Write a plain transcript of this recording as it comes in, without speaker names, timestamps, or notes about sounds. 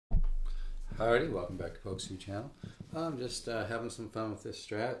Howdy, welcome back to Pokesy Channel. I'm just having some fun with this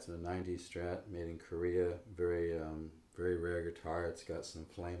Strat. It's a 90s Strat made in Korea. Very rare guitar. It's got some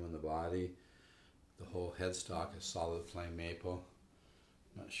flame on the body. The whole headstock is solid flame maple.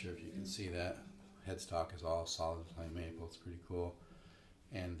 Not sure if you can see that. Headstock is all solid flame maple. It's pretty cool.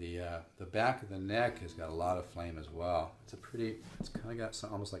 And the back of the neck has got a lot of flame as well. It's kind of got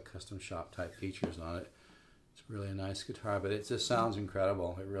some almost like custom shop type features on it. It's really a nice guitar, but it just sounds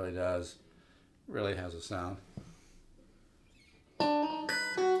incredible. It really does. It really has a sound.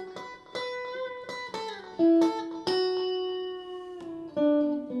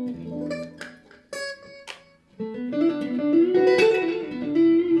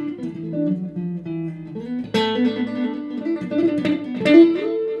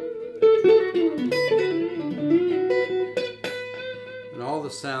 And all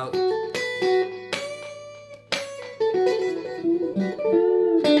the sound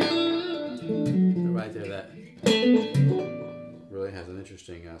right there, that really has an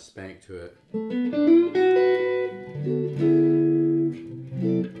interesting spank to it.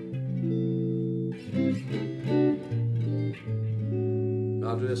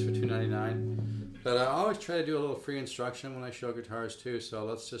 I'll do this for $2.99. But I always try to do a little free instruction when I show guitars too, so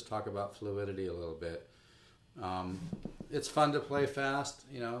let's just talk about fluidity a little bit. It's fun to play fast,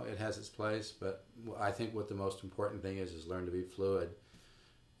 you know, it has its place, but I think what the most important thing is learn to be fluid.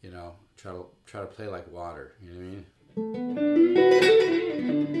 You know, try to play like water, you know what I mean?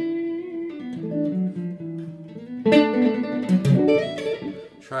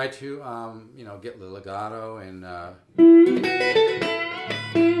 Try to, you know, get the legato and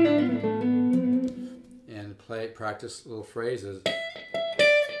practice little phrases.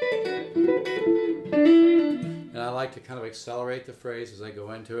 And I like to kind of accelerate the phrase as I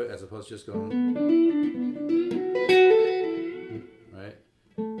go into it, as opposed to just going, right?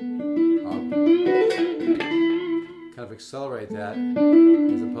 I'll kind of accelerate that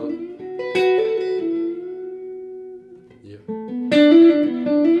as opposed.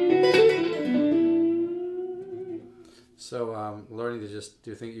 So learning to just,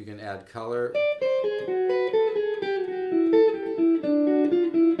 do you think you can add color?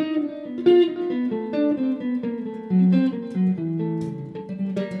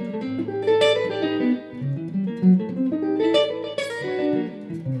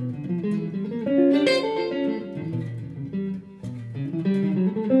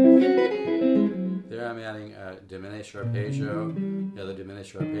 There I'm adding a diminished arpeggio, the other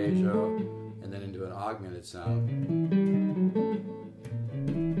diminished arpeggio, and then into an augmented sound.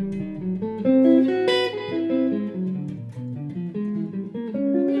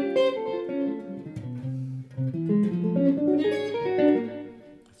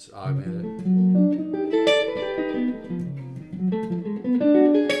 It's augmented.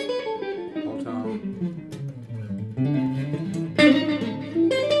 Whole tone.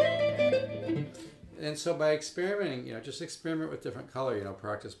 And so by experimenting, you know, just experiment with different color, you know,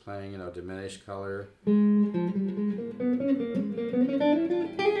 practice playing, you know, diminished color.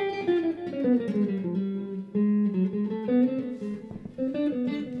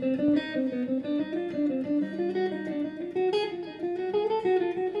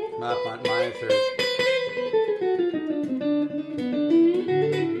 Minor third.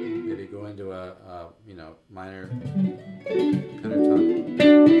 Maybe go into a you know, minor pentatonic.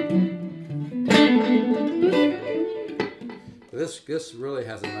 This really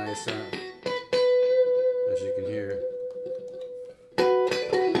has a nice sound, as you can hear.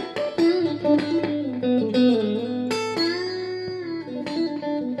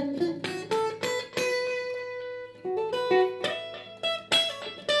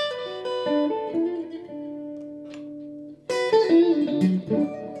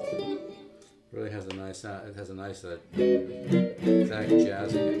 Really has a nice sound. It has a nice exact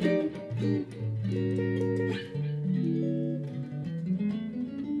jazzy.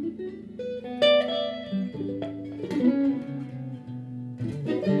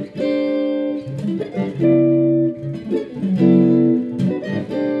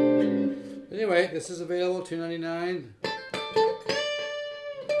 Anyway, this is available $2.99.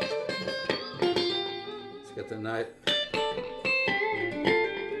 Let's get the night.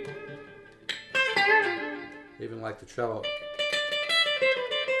 Even like the treble.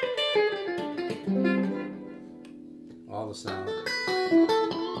 All the sound.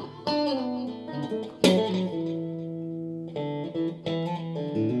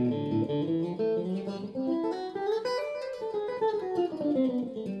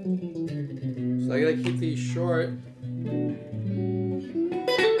 So I gotta keep these short.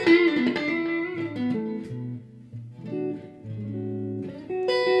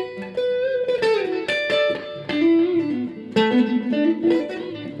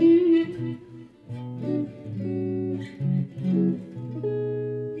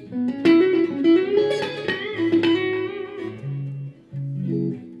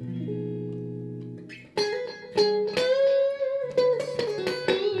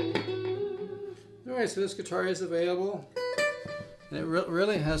 so this guitar is available, and it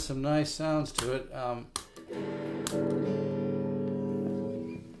really has some nice sounds to it.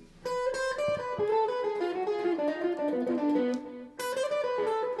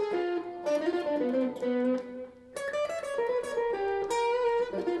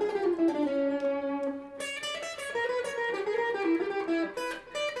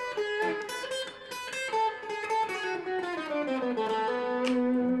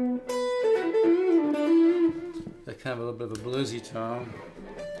 Kind of a little bit of a bluesy tone.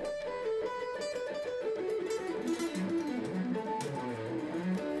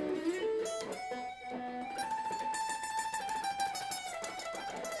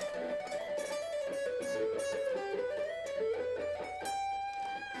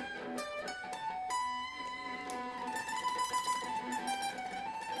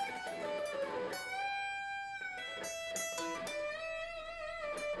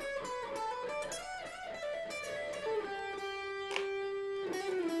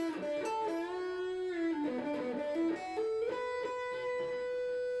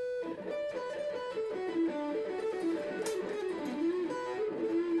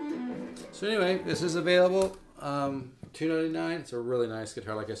 So anyway, this is available, $2.99. It's a really nice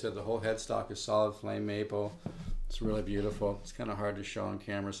guitar. Like I said, the whole headstock is solid flame maple. It's really beautiful. It's kind of hard to show on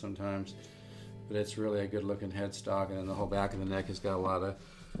camera sometimes, but it's really a good looking headstock. And then the whole back of the neck has got a lot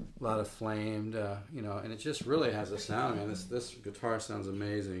of flamed, you know, and it just really has a sound, man. This guitar sounds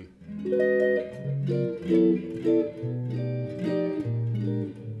amazing.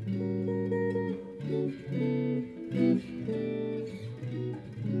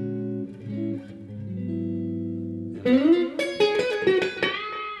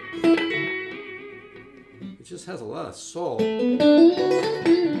 It just has a lot of soul.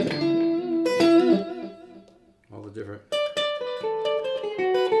 All the different.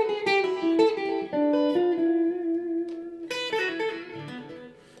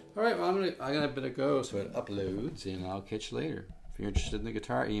 All right, well, I got a bit of go, so it uploads, and I'll catch you later. If you're interested in the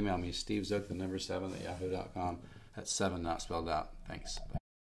guitar, email me, stevezook, the number 7 at yahoo.com. That's 7 not spelled out. Thanks. Bye.